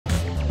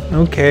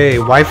Okay,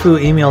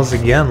 waifu emails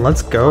again.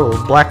 Let's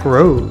go. Black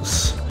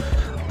Rose.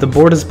 The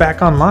board is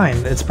back online.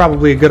 It's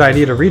probably a good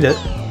idea to read it.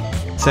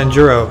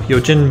 Sanjuro,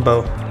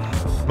 Yojimbo.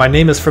 My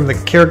name is from the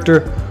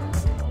character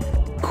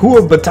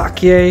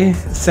Kuobatake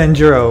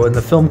Sanjuro in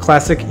the film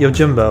classic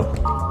Yojimbo.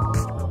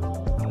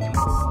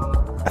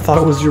 I thought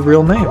it was your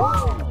real name.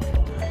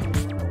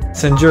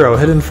 Sanjuro,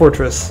 Hidden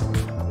Fortress.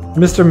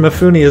 Mr.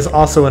 Mifune is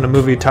also in a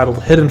movie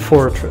titled Hidden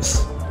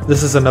Fortress.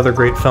 This is another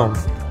great film.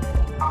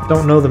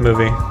 Don't know the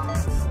movie,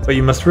 but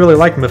you must really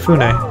like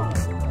Mifune.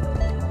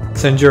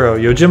 Sanjuro,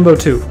 Yojimbo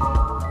 2.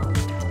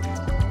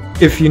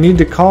 If you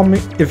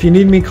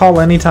need me, call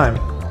anytime.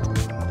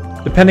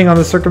 Depending on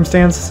the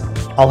circumstance,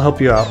 I'll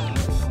help you out.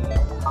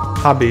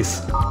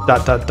 Hobbies. ...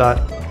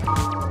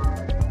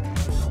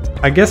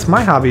 I guess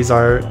my hobbies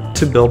are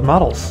to build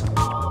models.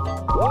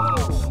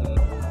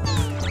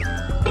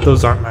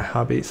 Those aren't my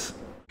hobbies.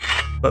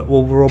 But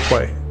we'll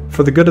roleplay.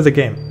 For the good of the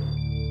game.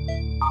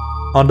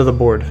 Onto the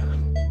board.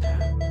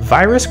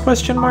 Virus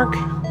question mark?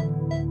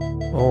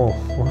 Oh,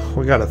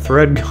 we got a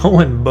thread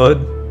going, bud.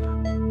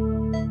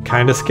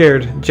 Kinda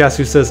scared.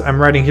 Jasu says,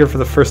 I'm writing here for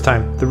the first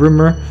time. The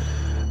rumor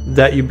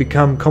that you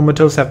become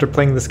comatose after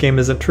playing this game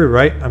isn't true,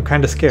 right? I'm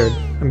kinda scared.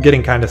 I'm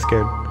getting kinda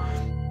scared.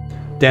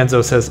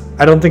 Danzo says,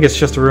 I don't think it's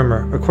just a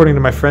rumor. According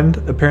to my friend,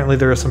 apparently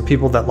there are some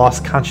people that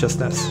lost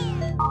consciousness.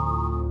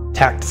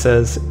 Tact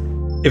says,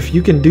 if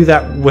you can do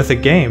that with a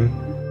game,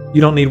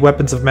 you don't need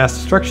weapons of mass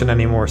destruction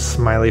anymore,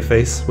 smiley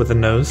face with a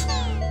nose.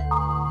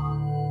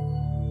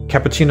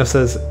 Cappuccino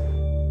says,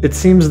 it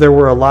seems there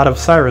were a lot of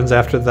sirens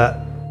after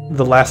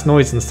the last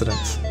noise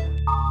incidents.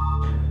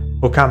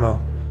 Okamo,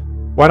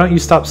 why don't you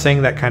stop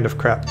saying that kind of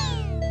crap?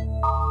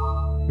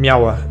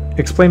 Miawa,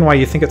 explain why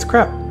you think it's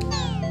crap.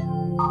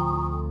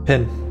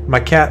 Pin, my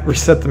cat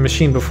reset the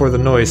machine before the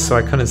noise so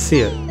I couldn't see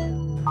it.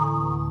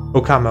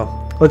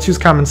 Okamo, let's use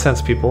common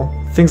sense, people.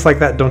 Things like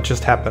that don't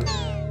just happen.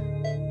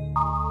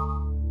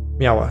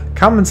 Miawa,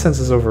 common sense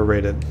is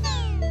overrated.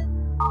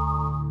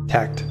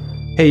 Tact,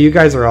 hey, you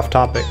guys are off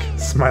topic.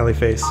 Smiley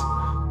face.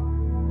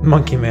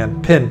 Monkey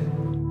Man,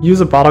 Pin,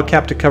 use a bottle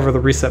cap to cover the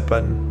reset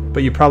button,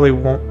 but you probably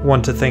won't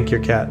want to thank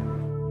your cat.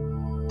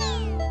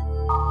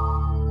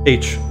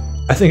 H,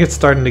 I think it's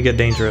starting to get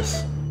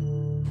dangerous.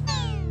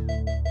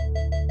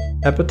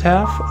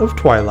 Epitaph of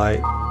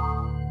Twilight.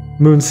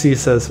 Moonsea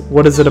says,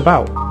 what is it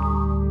about?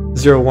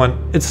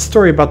 01, it's a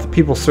story about the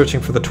people searching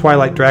for the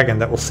Twilight Dragon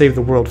that will save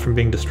the world from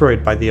being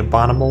destroyed by the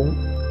abominable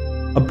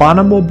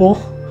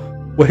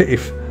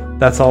wave.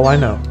 That's all I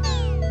know.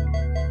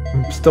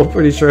 I'm still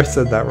pretty sure I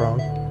said that wrong.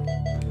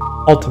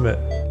 Ultimate.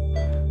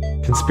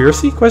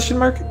 Conspiracy? Question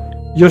mark?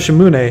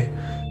 Yoshimune.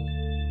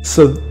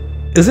 So,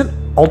 isn't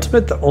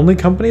Ultimate the only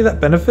company that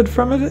benefited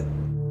from it?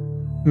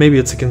 Maybe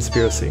it's a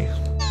conspiracy.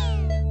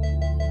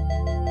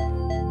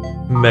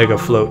 Mega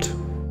Float.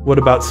 What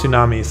about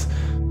tsunamis?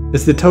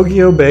 Is the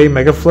Tokyo Bay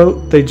Mega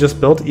Float they just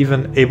built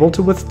even able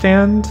to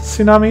withstand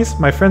tsunamis?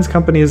 My friend's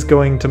company is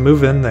going to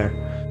move in there.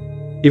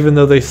 Even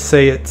though they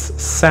say it's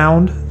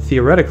sound,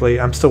 theoretically,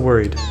 I'm still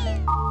worried.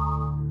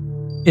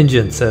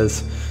 Injin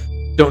says,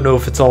 don't know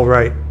if it's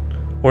alright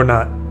or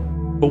not,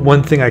 but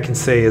one thing I can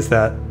say is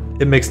that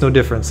it makes no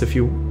difference if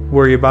you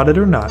worry about it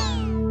or not.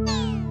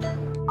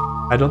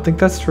 I don't think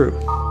that's true.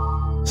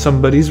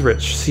 Somebody's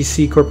rich.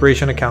 CC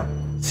Corporation account.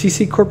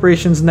 CC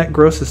Corporation's net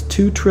gross is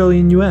 2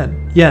 trillion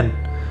yen.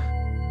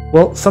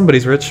 Well,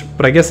 somebody's rich,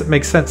 but I guess it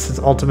makes sense since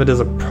Ultimate is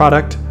a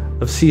product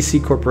of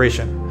CC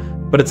Corporation.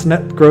 But its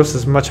net gross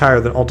is much higher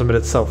than Ultimate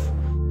itself.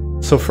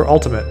 So for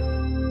Ultimate,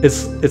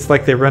 it's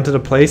like they rented a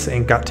place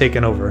and got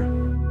taken over.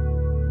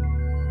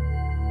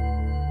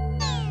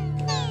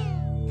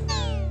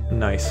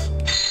 Nice.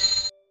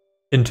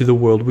 Into the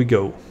world we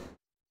go.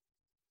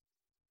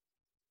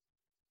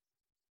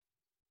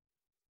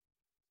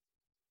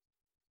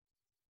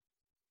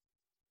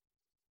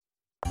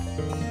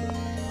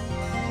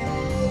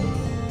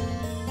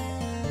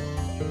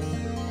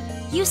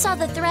 You saw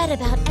the thread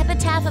about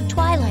Epitaph of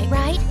Twilight,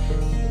 right?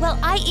 Well,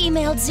 I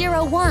emailed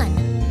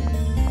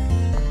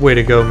 01. Way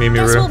to go, Mimiru.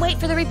 Guess we'll wait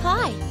for the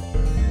reply.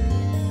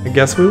 I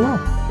guess we will.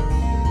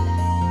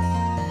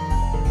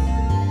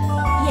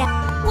 Yeah.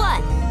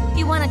 What?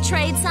 You want to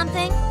trade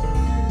something?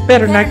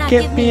 Better not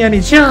give me any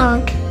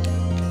junk.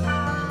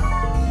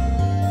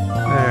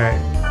 Alright.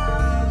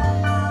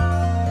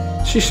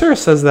 She sure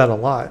says that a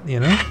lot, you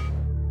know?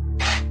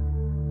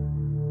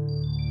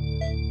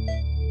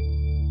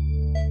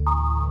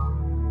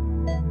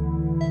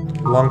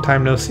 Long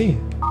time no see.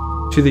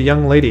 To the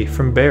young lady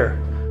from Bear.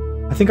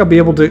 I think I'll be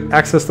able to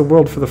access the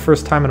world for the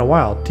first time in a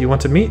while. Do you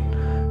want to meet?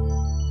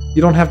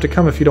 You don't have to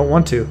come if you don't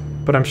want to,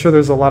 but I'm sure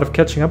there's a lot of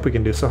catching up we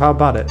can do, so how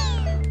about it?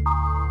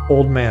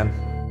 Old man.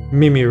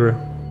 Mimiru.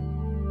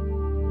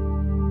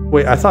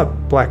 Wait, I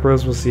thought Black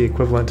Rose was the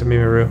equivalent to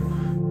Mimiru.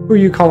 Who are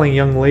you calling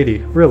young lady?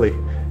 Really?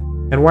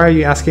 And why are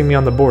you asking me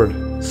on the board?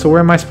 So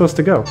where am I supposed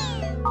to go?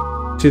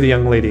 To the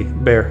young lady.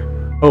 Bear.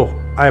 Oh,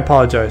 I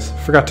apologize.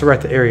 Forgot to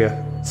write the area.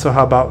 So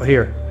how about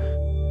here?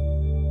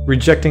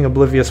 Rejecting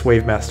Oblivious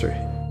Wavemaster.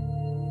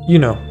 You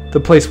know, the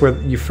place where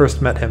you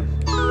first met him.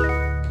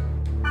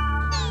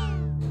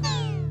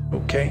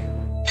 Okay.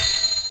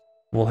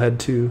 We'll head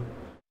to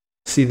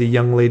see the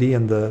young lady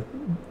and the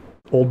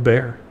old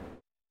bear.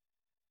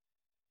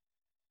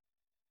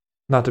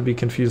 Not to be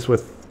confused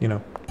with, you know,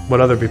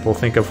 what other people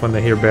think of when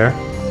they hear bear.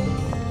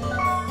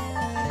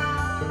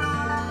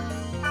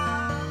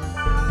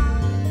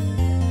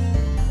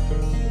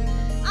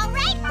 All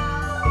right.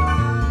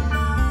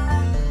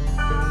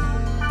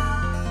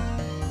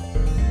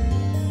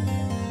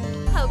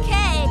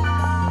 Okay.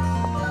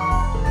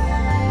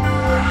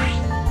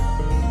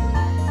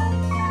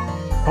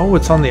 Oh,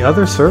 it's on the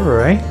other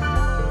server, eh?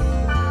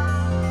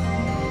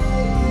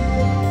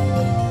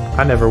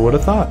 I never would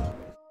have thought.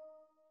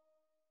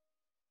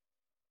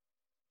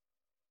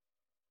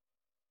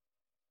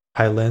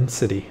 Highland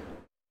City.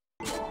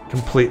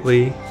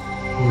 Completely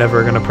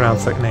never gonna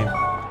pronounce that name.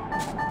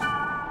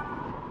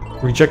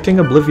 Rejecting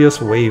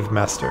Oblivious Wave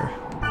Master.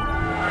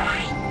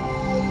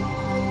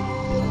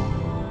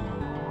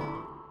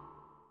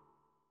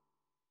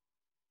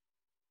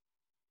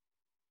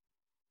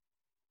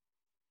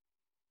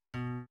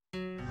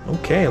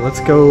 Okay, let's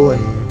go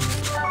and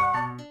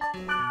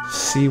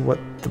see what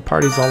the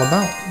party's all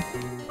about.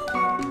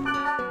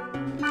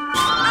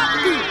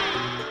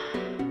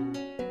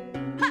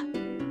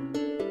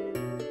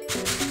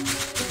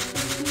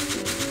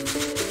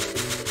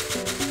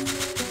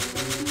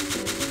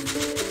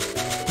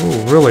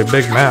 Ooh, really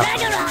big map.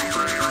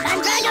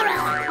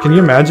 Can you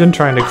imagine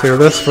trying to clear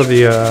this for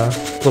the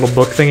little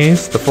book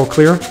thingies, the full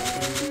clear?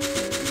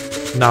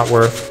 Not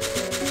worth.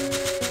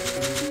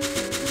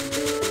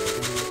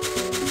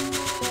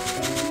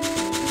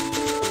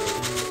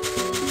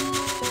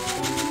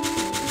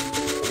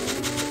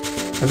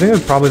 I think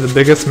it's probably the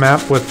biggest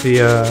map with the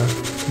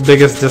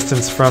biggest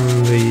distance from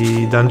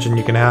the dungeon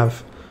you can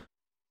have.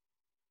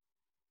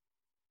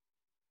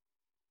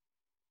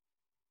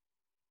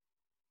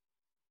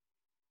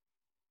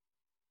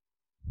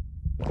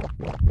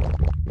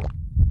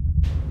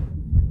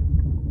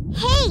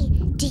 Hey,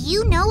 do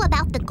you know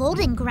about the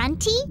golden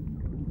grunty?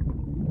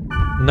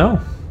 No.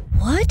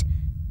 What?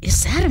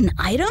 Is that an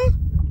item?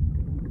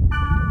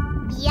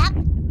 Yep,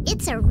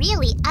 it's a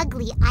really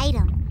ugly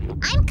item.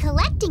 I'm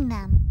collecting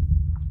them.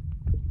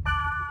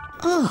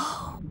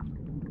 Oh.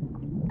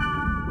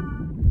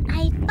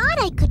 I thought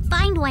I could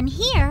find one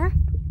here.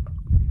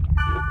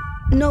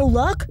 No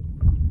luck?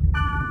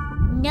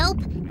 Nope,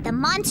 the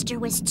monster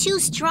was too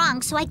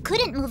strong, so I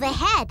couldn't move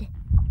ahead.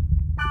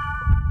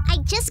 I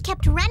just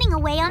kept running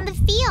away on the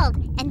field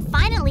and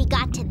finally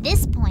got to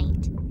this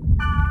point.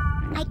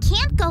 I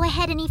can't go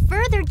ahead any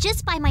further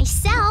just by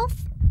myself.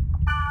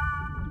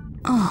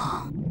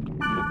 Oh.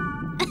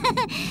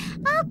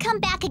 I'll come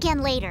back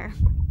again later.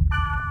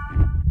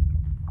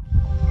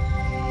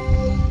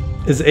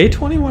 Is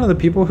A20 one of the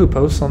people who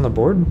posts on the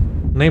board?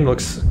 Name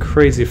looks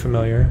crazy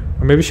familiar.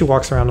 Or maybe she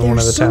walks around in one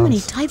of the There's so towns.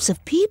 many types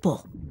of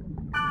people.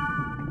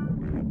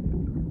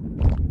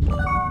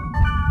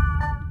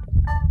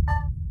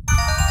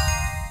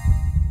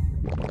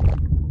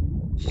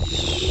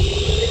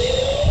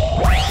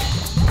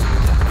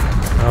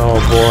 Oh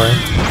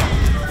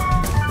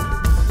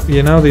boy.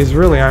 You know, these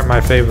really aren't my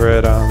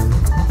favorite,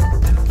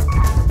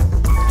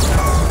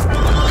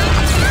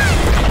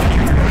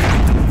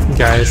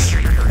 guys.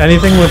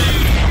 Anything with,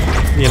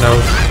 you know,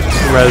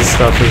 res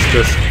stuff is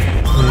just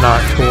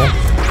not cool.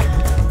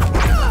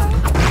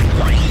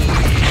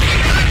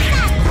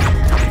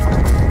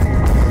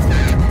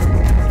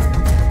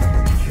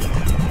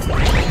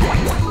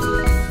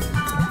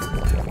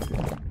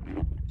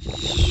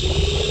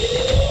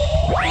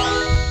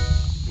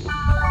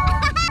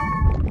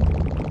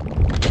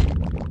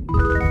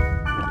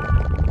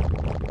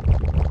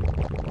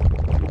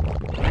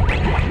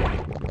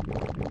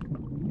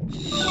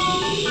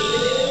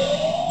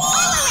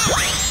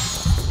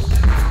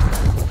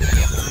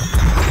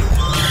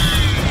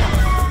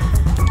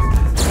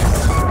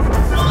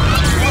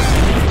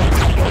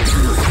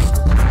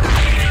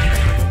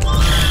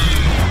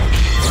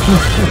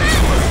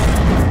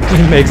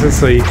 It makes it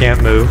so you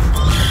can't move.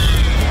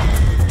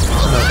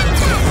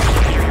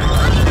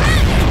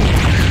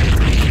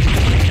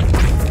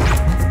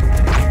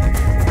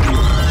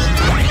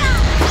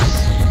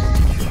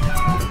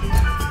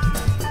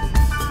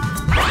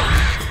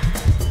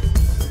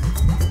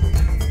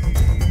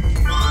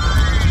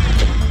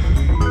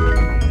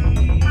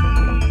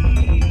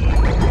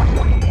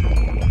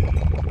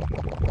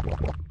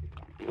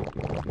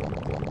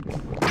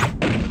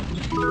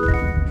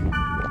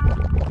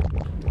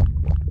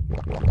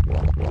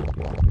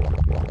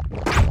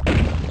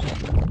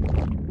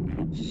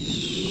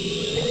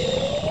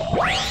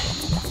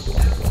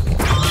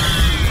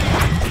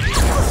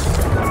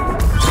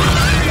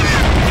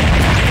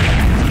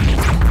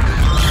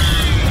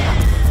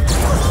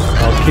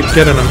 Keep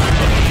getting them.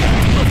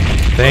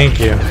 Thank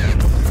you.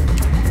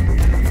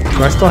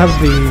 Do I still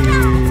have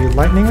the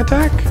lightning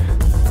attack?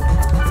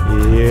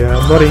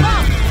 Yeah, buddy.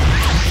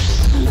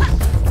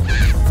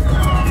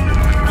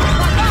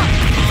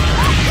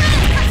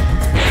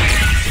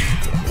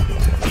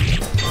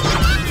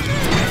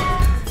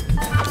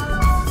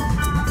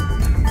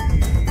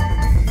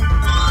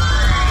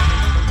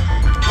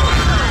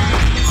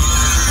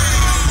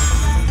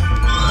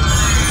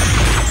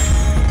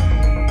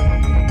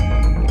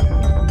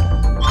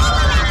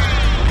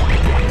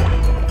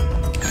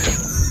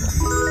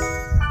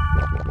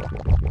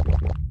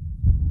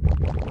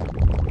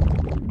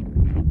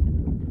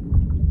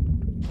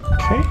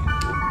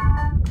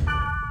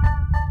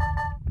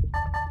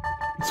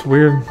 It's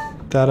weird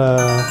that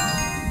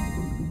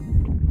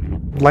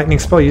lightning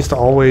spell used to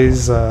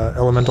always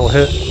elemental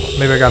hit.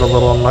 Maybe I got a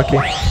little unlucky.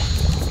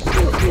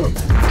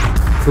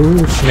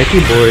 Ooh,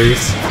 snaky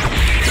boys.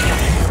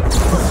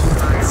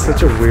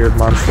 Such a weird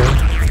monster.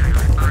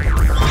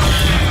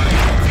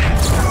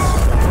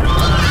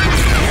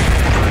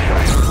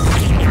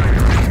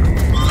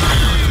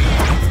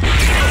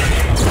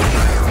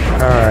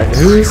 Alright,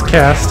 who's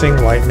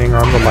casting lightning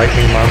on the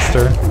lightning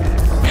monster?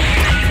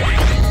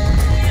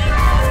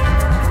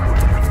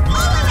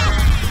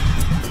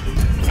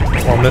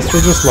 Well, Mister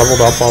just leveled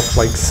up off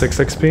like 6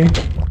 XP.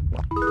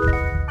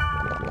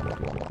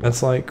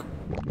 That's like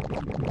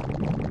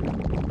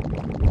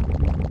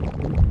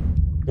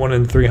 1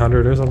 in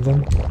 300 or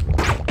something.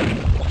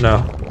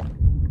 No.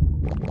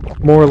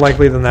 More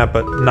likely than that,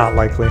 but not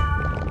likely.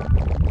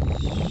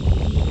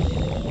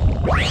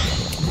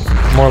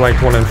 More like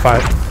 1 in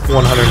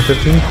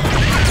 150.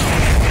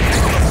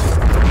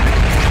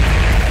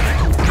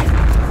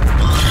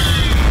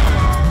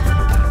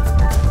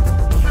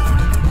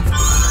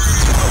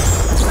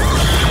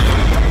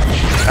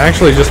 I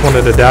actually just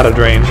wanted a data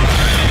drain.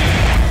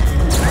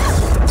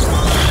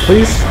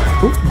 Please?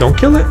 Ooh, don't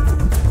kill it.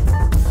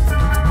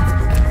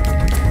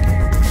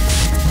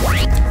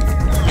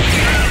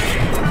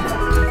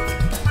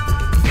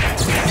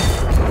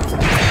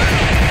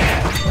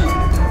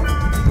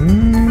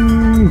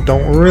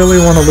 Don't really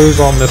want to lose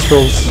all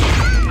Mistral's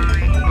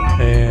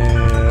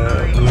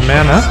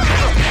mana.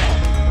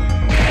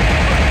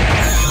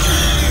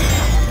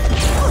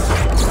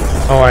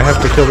 Oh, I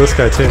have to kill this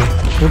guy too.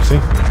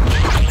 Whoopsie.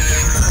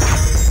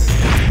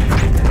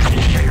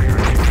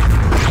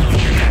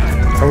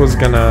 I was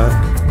gonna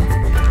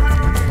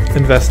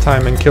invest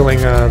time in killing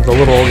the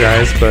little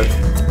guys, but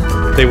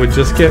they would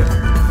just get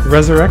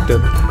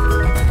resurrected.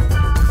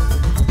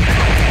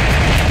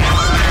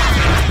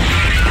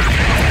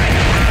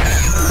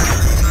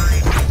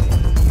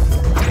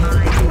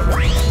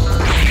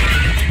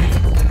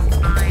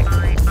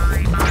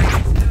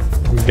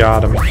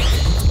 Got him.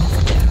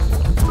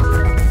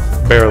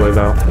 Barely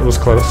though, it was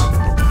close.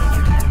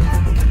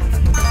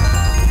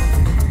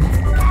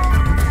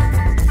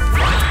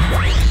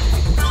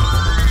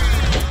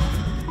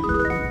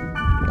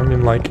 I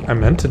mean, like, I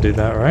meant to do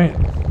that, right?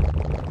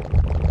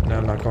 No,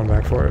 I'm not going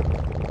back for it.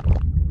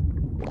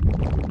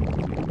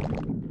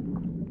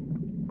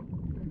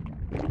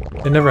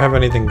 They never have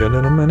anything good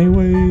in them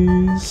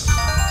anyways.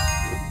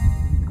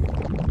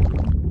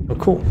 Oh,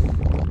 cool.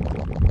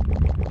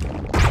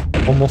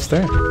 Almost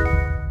there.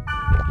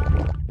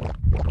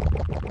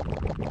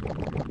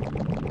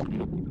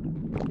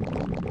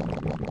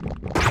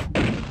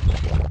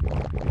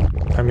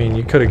 I mean,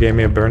 you could have gave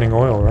me a burning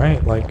oil,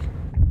 right? Like,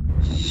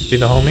 be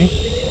the homie?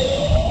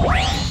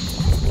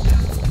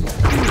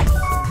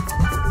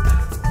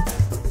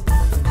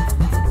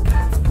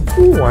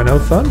 Ooh, I know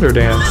Thunder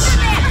Dance.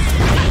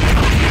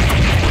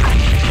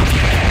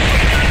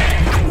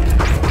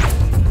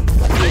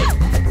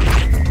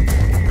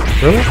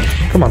 Really?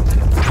 Come on.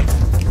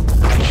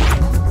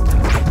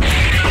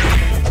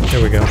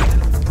 Here we go.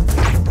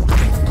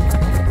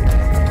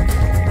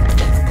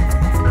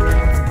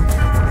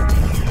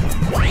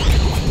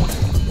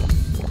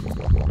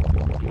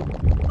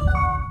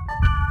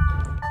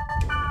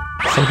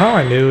 Somehow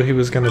I knew he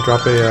was going to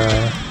drop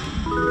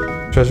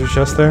a treasure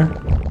chest there.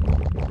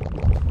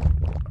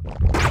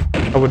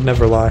 I would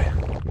never lie.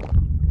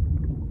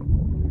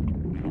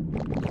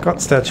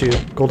 Got statue.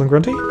 Golden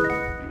Grunty?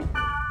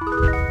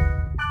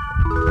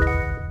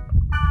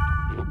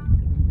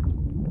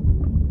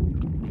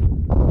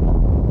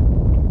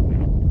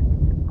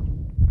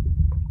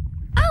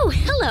 Oh,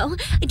 hello.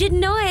 I didn't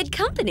know I had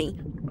company.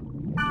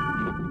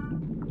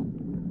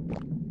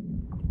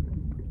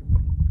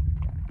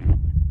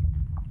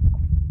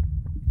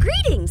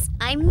 Greetings,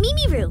 I'm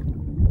Mimiru.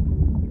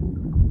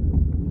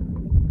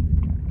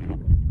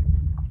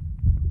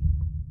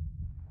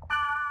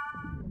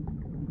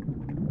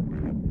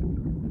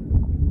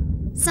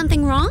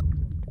 Something wrong?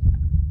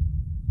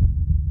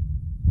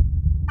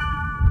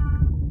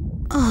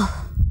 Oh.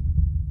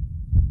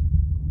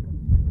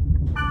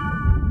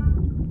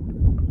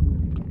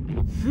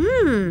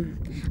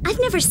 I've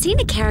never seen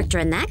a character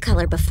in that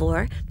color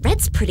before.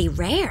 Red's pretty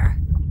rare.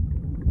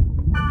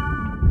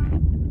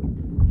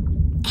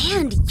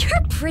 And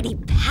you're pretty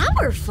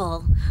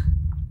powerful.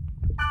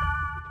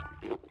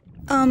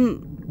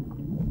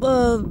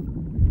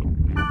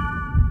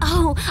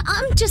 Oh,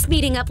 I'm just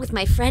meeting up with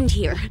my friend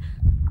here.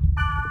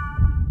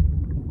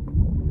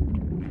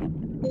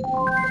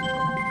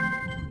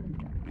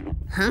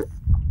 Huh?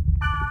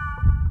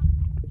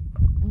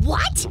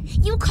 What?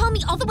 You call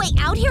me all the way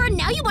out here and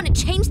now you want to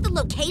change the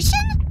location?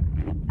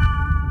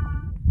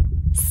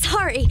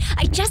 Sorry,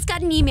 I just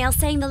got an email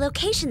saying the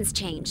location's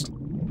changed.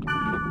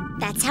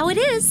 That's how it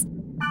is.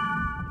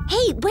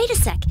 Hey, wait a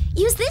sec.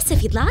 Use this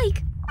if you'd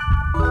like.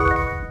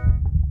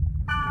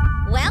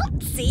 Well,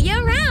 see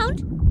you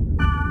around.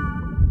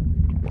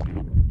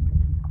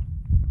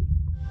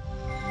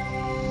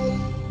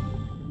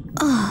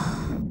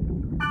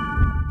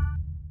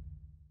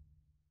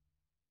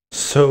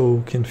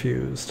 so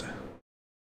confused.